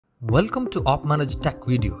Welcome to OpManager Tech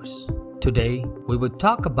Videos. Today, we will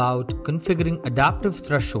talk about configuring adaptive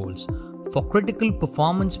thresholds for critical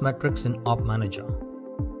performance metrics in OpManager.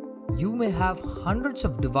 You may have hundreds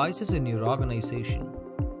of devices in your organization,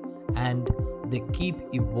 and they keep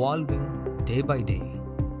evolving day by day.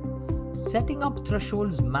 Setting up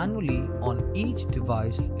thresholds manually on each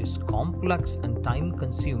device is complex and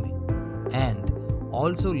time-consuming, and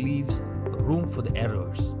also leaves room for the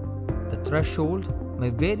errors. The threshold may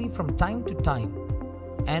vary from time to time,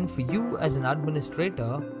 and for you as an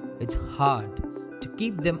administrator, it's hard to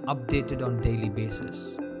keep them updated on a daily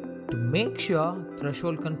basis. To make sure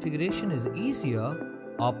threshold configuration is easier,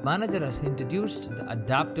 OpManager has introduced the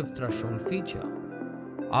adaptive threshold feature.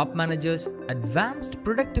 OpManager's advanced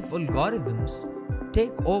predictive algorithms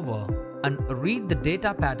take over and read the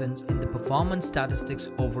data patterns in the performance statistics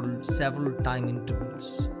over several time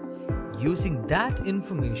intervals, using that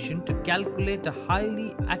information to calculate a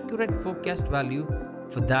highly accurate forecast value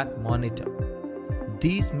for that monitor.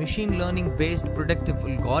 These machine learning based predictive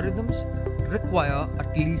algorithms require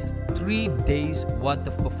at least 3 days worth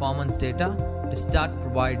of performance data to start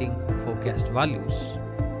providing forecast values.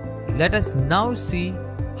 Let us now see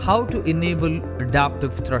how to enable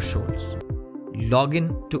adaptive thresholds. Log in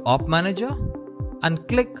to OpManager and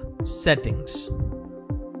click Settings.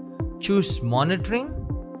 Choose Monitoring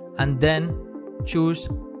and then choose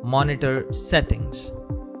Monitor Settings.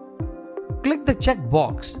 Click the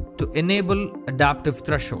checkbox to enable adaptive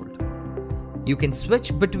threshold. You can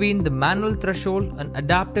switch between the manual threshold and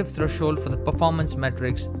adaptive threshold for the performance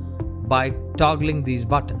metrics by toggling these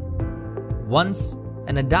buttons. Once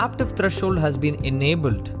an adaptive threshold has been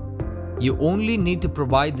enabled, you only need to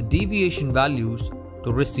provide the deviation values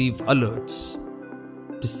to receive alerts.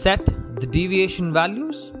 To set the deviation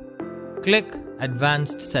values, click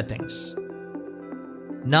Advanced Settings.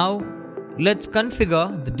 Now, let's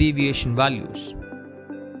configure the deviation values.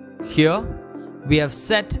 Here, we have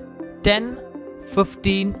set 10,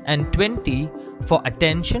 15, and 20 for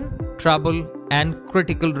attention, trouble, and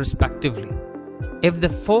critical respectively. If the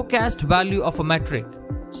forecast value of a metric,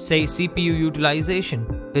 say CPU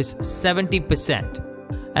utilization, is 70%,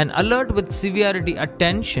 an alert with severity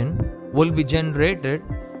attention will be generated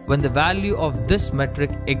when the value of this metric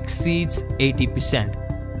exceeds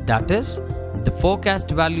 80%. That is, the forecast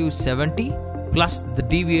value is 70 plus the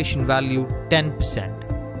deviation value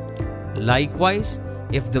 10%. Likewise,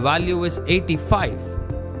 if the value is 85,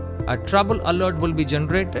 a trouble alert will be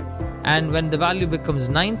generated, and when the value becomes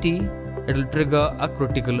 90, it will trigger a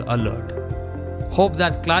critical alert. Hope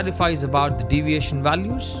that clarifies about the deviation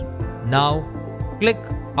values. Now, click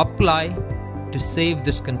Apply to save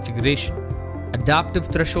this configuration. Adaptive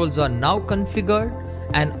thresholds are now configured,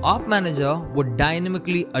 and OpManager would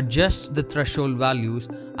dynamically adjust the threshold values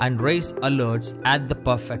and raise alerts at the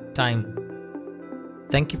perfect time.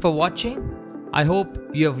 Thank you for watching. I hope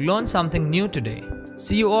you have learned something new today.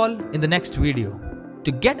 See you all in the next video.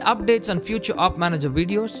 To get updates on future OpManager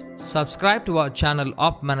videos, subscribe to our channel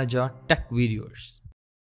OpManager Tech Videos.